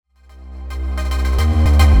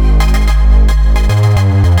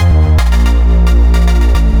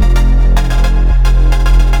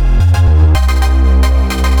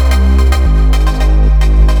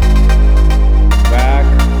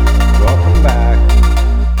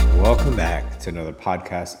Welcome back to another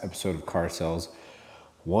podcast episode of Car Sales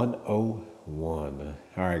 101.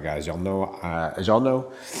 All right, guys, as y'all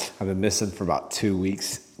know, I've been missing for about 2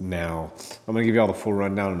 weeks now. I'm going to give you all the full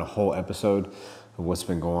rundown in a whole episode of what's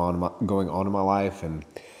been going on in my life and,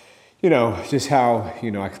 just how,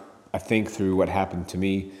 I think through what happened to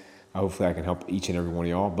me. Hopefully I can help each and every one of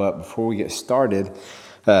y'all. But before we get started,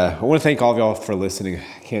 I want to thank all of y'all for listening.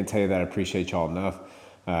 I can't tell you that I appreciate y'all enough.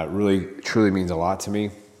 It really, truly means a lot to me.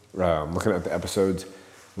 Looking at the episodes,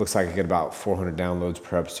 looks like I get about 400 downloads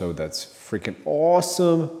per episode. That's freaking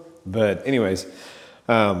awesome. But anyways,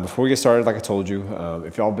 before we get started, like I told you,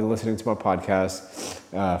 if y'all been listening to my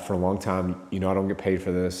podcast for a long time, I don't get paid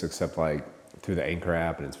for this except like through the Anchor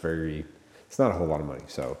app, and it's not a whole lot of money.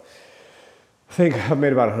 So I think I've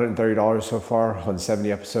made about $130 so far on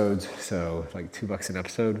 70 episodes. So like $2 an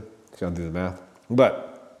episode, if y'all do the math.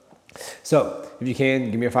 So if you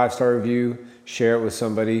can, give me a 5-star review, share it with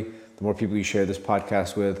somebody. The more people you share this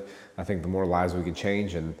podcast with, I think the more lives we can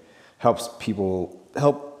change and help people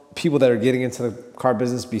that are getting into the car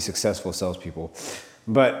business be successful salespeople.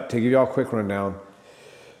 But to give you all a quick rundown,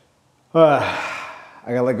 I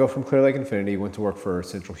got let go from Clear Lake Infinity, went to work for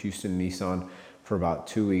Central Houston Nissan for about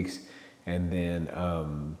 2 weeks. And then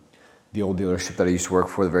the old dealership that I used to work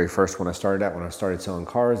for, the very first one I started at when I started selling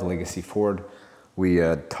cars, Legacy Ford, we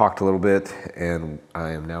talked a little bit, and I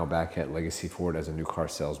am now back at Legacy Ford as a new car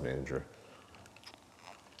sales manager.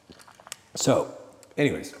 So,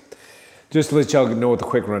 anyways, just to let y'all know what the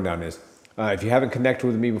quick rundown is. If you haven't connected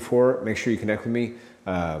with me before, make sure you connect with me.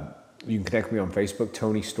 You can connect with me on Facebook,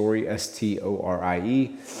 Tony Story,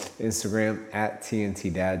 Storie, Instagram at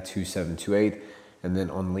TNTDad2728, and then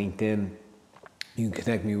on LinkedIn, you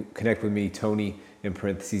can connect with me, Tony, in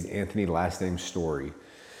parentheses, Anthony, last name Story.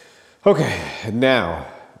 Okay, now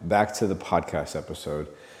back to the podcast episode.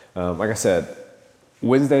 Like I said,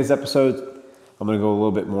 Wednesday's episodes, I'm going to go a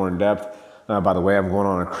little bit more in depth. By the way, I'm going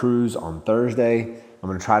on a cruise on Thursday. I'm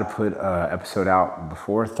going to try to put an episode out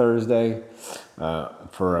before Thursday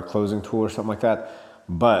for a closing tool or something like that.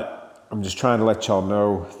 But I'm just trying to let y'all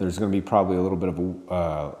know there's going to be probably a little bit of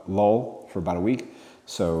a lull for about a week.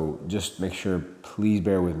 So just make sure, please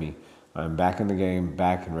bear with me. I'm back in the game,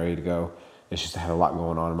 back and ready to go. It's just I had a lot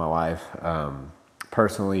going on in my life,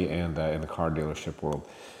 personally and in the car dealership world.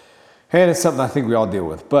 And it's something I think we all deal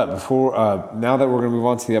with. But now that we're going to move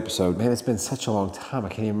on to the episode, man, it's been such a long time. I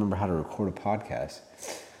can't even remember how to record a podcast.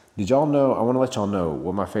 Did y'all know, I want to let y'all know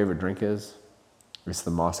what my favorite drink is. It's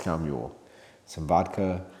the Moscow Mule. Some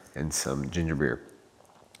vodka and some ginger beer.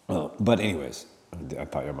 But anyways, I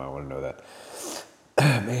thought you might want to know that.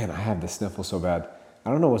 Man, I have the sniffle so bad. I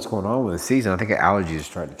don't know what's going on with the season. I think allergies are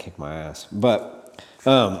starting to kick my ass. But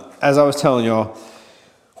as I was telling y'all,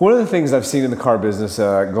 one of the things I've seen in the car business,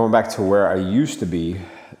 going back to where I used to be,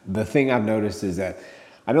 the thing I've noticed is that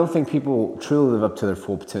I don't think people truly live up to their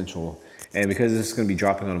full potential. And because this is going to be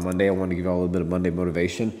dropping on a Monday, I wanted to give you all a little bit of Monday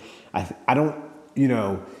motivation. I don't,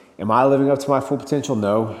 am I living up to my full potential?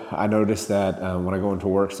 No. I notice that when I go into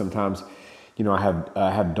work sometimes, I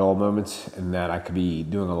have dull moments and that I could be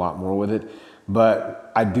doing a lot more with it.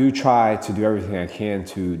 But I do try to do everything I can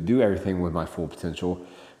to do everything with my full potential.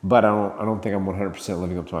 But I don't think I'm 100%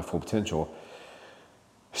 living up to my full potential.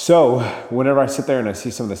 So whenever I sit there and I see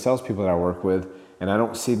some of the salespeople that I work with, and I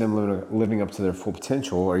don't see them living up to their full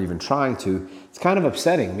potential or even trying to, it's kind of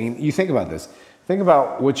upsetting. I mean, you think about this. Think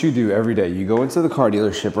about what you do every day. You go into the car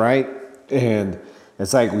dealership, right? And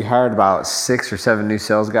it's like we hired about 6 or 7 new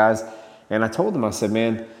sales guys. And I told them, I said,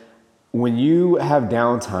 man, when you have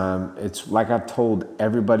downtime, it's like I've told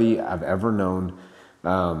everybody I've ever known,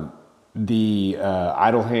 the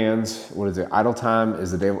idle hands, idle time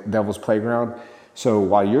is the devil's playground. So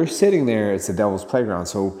while you're sitting there, it's the devil's playground.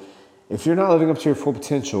 So if you're not living up to your full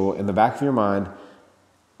potential, in the back of your mind,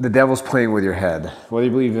 the devil's playing with your head. Whether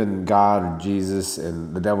you believe in God or Jesus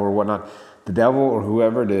and the devil or whatnot, the devil or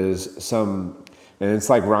whoever it is, and it's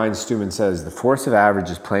like Ryan Stewman says, the force of average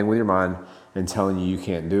is playing with your mind and telling you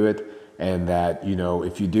can't do it. And that,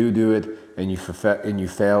 if you do it and you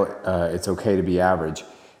fail, it's okay to be average.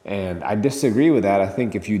 And I disagree with that. I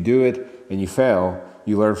think if you do it and you fail,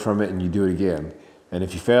 you learn from it and you do it again. And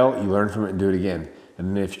if you fail, you learn from it and do it again.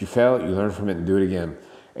 And then if you fail, you learn from it and do it again.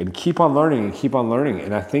 And keep on learning and keep on learning.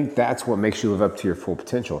 And I think that's what makes you live up to your full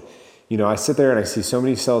potential. I sit there and I see so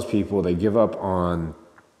many salespeople, they give up on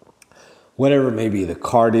whatever it may be, the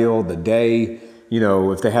car deal, the day.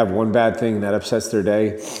 If they have one bad thing that upsets their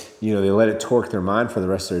day, they let it torque their mind for the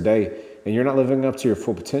rest of their day. And you're not living up to your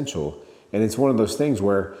full potential. And it's one of those things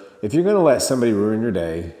where if you're going to let somebody ruin your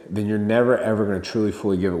day, then you're never, ever going to truly,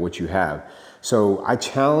 fully give it what you have. So I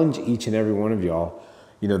challenge each and every one of y'all,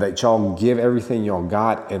 that y'all give everything y'all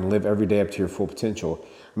got and live every day up to your full potential.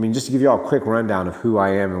 I mean, just to give y'all a quick rundown of who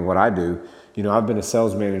I am and what I do, I've been a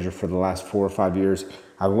sales manager for the last 4 or 5 years.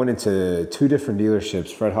 I went into 2 different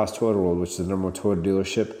dealerships, Fred Haas Toyota World, which is the number one Toyota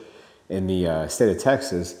dealership in the state of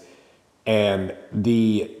Texas. And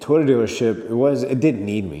the Toyota dealership, it didn't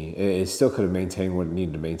need me. It still could have maintained what it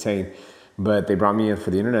needed to maintain. But they brought me in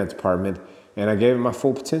for the internet department, and I gave it my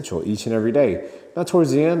full potential each and every day. Now,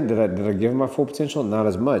 towards the end, did I give it my full potential? Not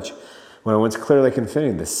as much. When I went to Clear Lake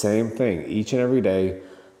Infinity, the same thing. Each and every day,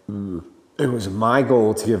 it was my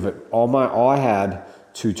goal to give it all I had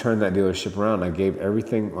to turn that dealership around. I gave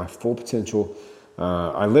everything my full potential.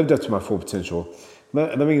 I lived up to my full potential.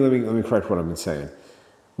 Let me correct what I've been saying.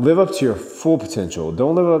 Live up to your full potential.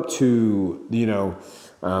 Don't live up to,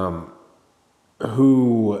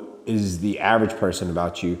 who is the average person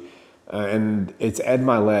about you. And it's Ed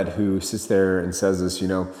Milet who sits there and says this,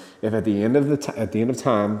 if at the end of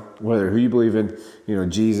time, whether who you believe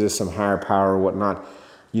in, Jesus, some higher power or whatnot,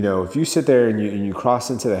 if you sit there and you cross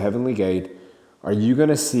into the heavenly gate, are you going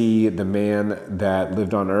to see the man that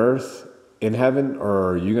lived on earth in heaven,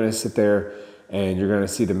 or are you going to sit there and you're going to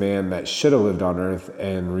see the man that should have lived on earth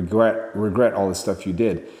and regret all the stuff you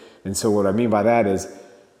did? And so what I mean by that is,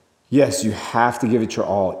 yes, you have to give it your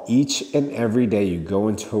all each and every day you go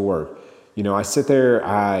into work. I sit there,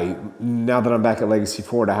 now that I'm back at Legacy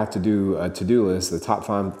Ford, I have to do a to-do list, the top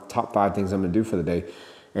five things I'm going to do for the day.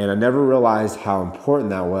 And I never realized how important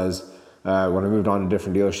that was when I moved on to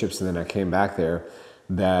different dealerships and then I came back there.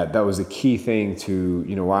 That was a key thing to,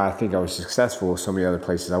 why I think I was successful with so many other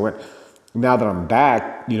places I went. Now that I'm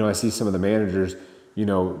back, I see some of the managers,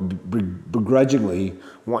 begrudgingly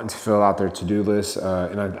wanting to fill out their to-do list.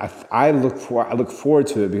 And I look forward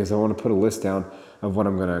to it because I want to put a list down of what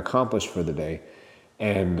I'm going to accomplish for the day.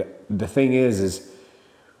 And the thing is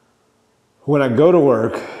when I go to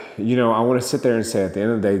work, I want to sit there and say at the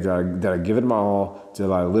end of the day, did I give it my all?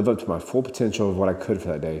 Did I live up to my full potential of what I could for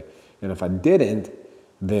that day? And if I didn't,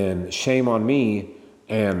 then shame on me.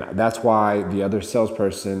 And that's why the other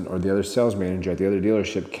salesperson or the other sales manager at the other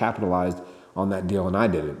dealership capitalized on that deal and I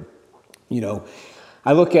didn't.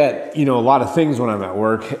 I look at, a lot of things when I'm at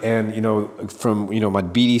work and, from, my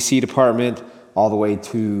BDC department all the way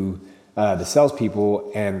to the salespeople,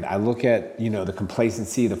 and I look at, the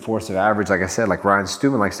complacency, the force of average, like I said, like Ryan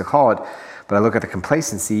Stewman likes to call it, but I look at the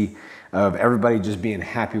complacency of everybody just being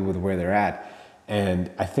happy with where they're at.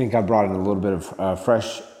 And I think I brought in a little bit of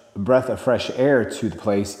breath of fresh air to the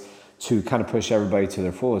place to kind of push everybody to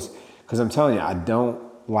their fullest. Because I'm telling you, I don't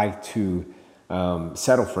like to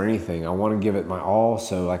settle for anything. I want to give it my all.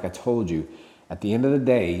 So like I told you, at the end of the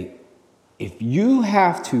day, if you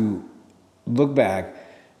have to look back,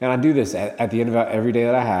 and I do this at the end of every day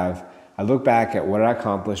that I look back at what I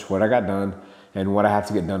accomplished, what I got done, and what I have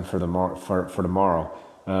to get done for tomorrow.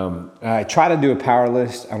 I try to do a power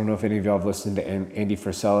list. I don't know if any of y'all have listened to Andy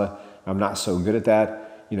Frisella. I'm not so good at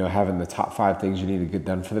that, having the top 5 things you need to get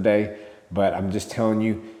done for the day. But I'm just telling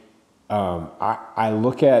you, I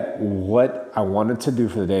look at what I wanted to do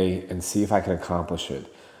for the day and see if I can accomplish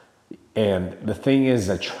it. And the thing is,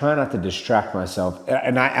 I try not to distract myself.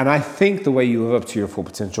 And I think the way you live up to your full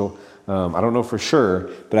potential, I don't know for sure,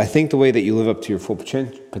 but I think the way that you live up to your full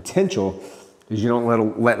potential is you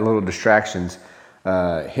don't let little distractions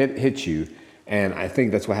hit you. And I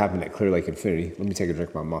think that's what happened at Clear Lake Infinity. Let me take a drink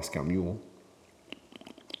of my Moscow Mule.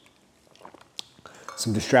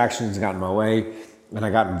 Some distractions got in my way, and I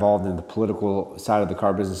got involved in the political side of the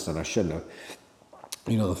car business, and I shouldn't have.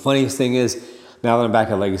 The funniest thing is, now that I'm back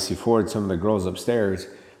at Legacy Ford, some of the girls upstairs,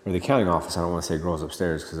 or the accounting office, I don't want to say girls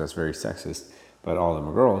upstairs because that's very sexist, but all of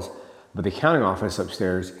them are girls. But the accounting office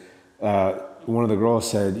upstairs, one of the girls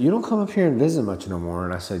said, "You don't come up here and visit much no more."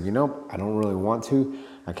 And I said, I don't really want to.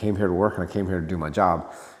 I came here to work and I came here to do my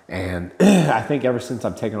job. And I think ever since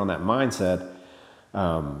I've taken on that mindset,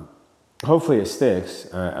 hopefully it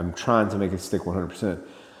sticks. I'm trying to make it stick 100%.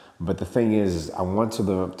 But the thing is I want to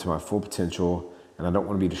live up to my full potential. And I don't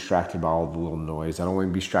want to be distracted by all the little noise. I don't want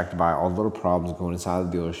to be distracted by all the little problems going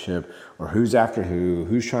inside the dealership, or who's after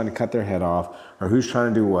who's trying to cut their head off, or who's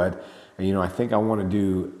trying to do what. And, I think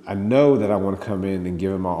I know that I want to come in and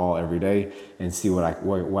give it my all every day and see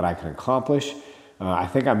what I can accomplish. I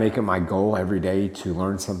think I make it my goal every day to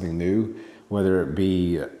learn something new, whether it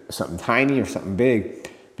be something tiny or something big,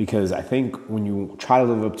 because I think when you try to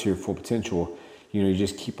live up to your full potential, you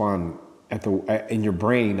just keep on in your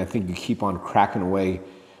brain. I think you keep on cracking away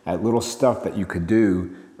at little stuff that you could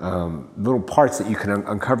do, little parts that you can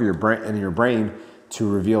uncover in your brain to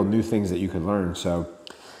reveal new things that you could learn. So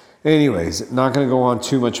anyways, not going to go on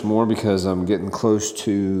too much more because I'm getting close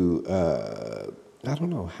to I don't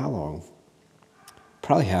know how long,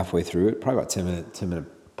 probably halfway through it, probably about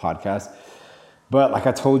 10-minute podcast. But like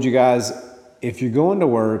I told you guys, if you're going to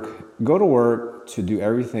work, go to work to do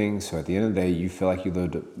everything so at the end of the day you feel like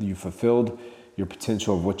you fulfilled your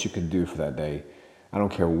potential of what you could do for that day. I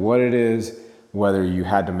don't care what it is, whether you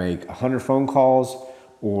had to make 100 phone calls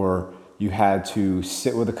or you had to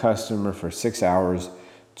sit with a customer for 6 hours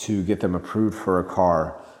to get them approved for a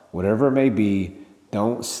car. Whatever it may be,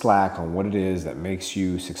 don't slack on what it is that makes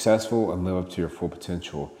you successful and live up to your full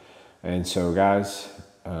potential. And so guys,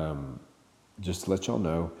 just to let y'all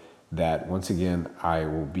know that once again, I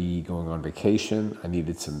will be going on vacation. I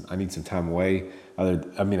need some time away.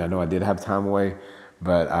 I know I did have time away,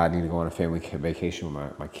 but I need to go on a family vacation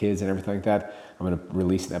with my kids and everything like that. I'm going to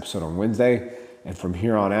release an episode on Wednesday. And from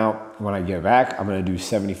here on out, when I get back, I'm going to do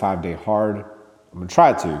 75 Day Hard. I'm going to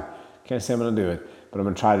try to. Can't say I'm going to do it, but I'm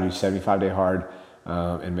going to try to do 75 Day Hard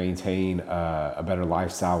and maintain a better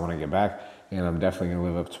lifestyle when I get back. And I'm definitely going to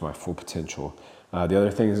live up to my full potential. The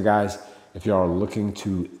other thing is, guys, if you are looking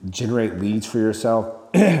to generate leads for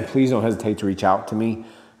yourself, please don't hesitate to reach out to me.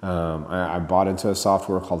 I bought into a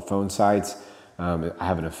software called Phone Sites. I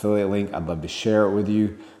have an affiliate link. I'd love to share it with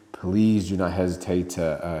you. Please do not hesitate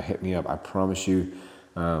to hit me up. I promise you,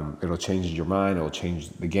 it'll change your mind. It'll change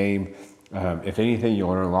the game. If anything, you'll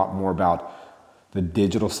learn a lot more about the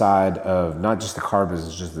digital side of not just the car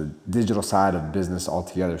business, just the digital side of business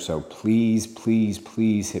altogether. So please, please,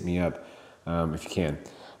 please hit me up if you can.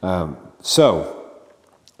 So,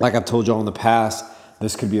 like I've told y'all in the past,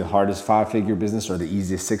 this could be the hardest 5-figure business or the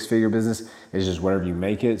easiest 6-figure business. It's just whatever you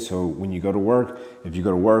make it. So when you go to work, if you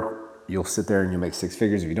go to work, you'll sit there and you'll make 6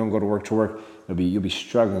 figures. If you don't go to work, you'll be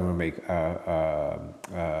struggling to make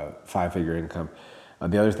 5-figure income.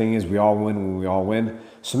 The other thing is we all win when we all win.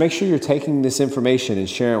 So make sure you're taking this information and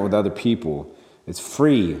sharing it with other people. It's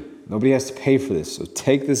free. Nobody has to pay for this. So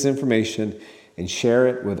take this information and share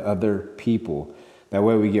it with other people. That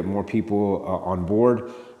way we get more people on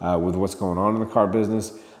board with what's going on in the car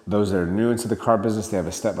business. Those that are new into the car business, they have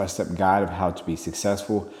a step-by-step guide of how to be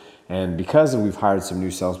successful. And because we've hired some new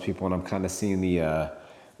salespeople, and I'm kind of seeing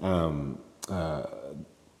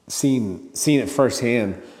seeing it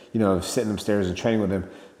firsthand, sitting upstairs and training with them,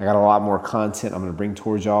 I got a lot more content I'm going to bring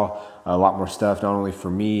towards y'all, a lot more stuff, not only for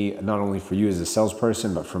me, not only for you as a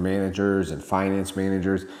salesperson, but for managers and finance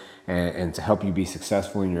managers, and to help you be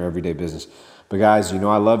successful in your everyday business. But guys, I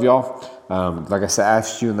love y'all. Like I said, I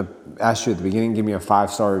asked you at the beginning, give me a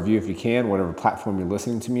 5-star review if you can, whatever platform you're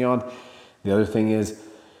listening to me on. The other thing is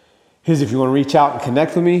if you want to reach out and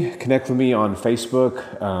connect with me on Facebook,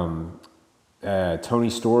 Tony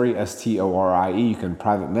Story, STORIE. You can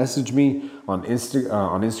private message me on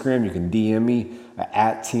Instagram. You can DM me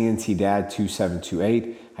at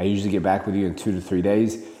TNTDad2728. I usually get back with you in 2 to 3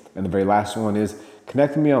 days. And the very last one is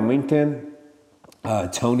connect with me on LinkedIn.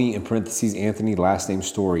 Tony in parentheses Anthony, last name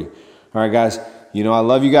Story. All right, guys. I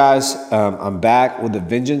love you guys. I'm back with a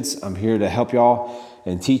vengeance. I'm here to help y'all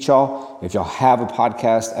and teach y'all. If y'all have a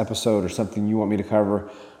podcast episode or something you want me to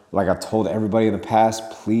cover, like I've told everybody in the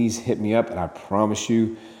past, please hit me up, and I promise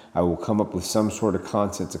you I will come up with some sort of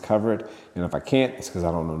content to cover it. And if I can't, it's because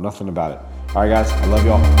I don't know nothing about it. All right, guys. I love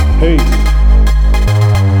y'all. Peace.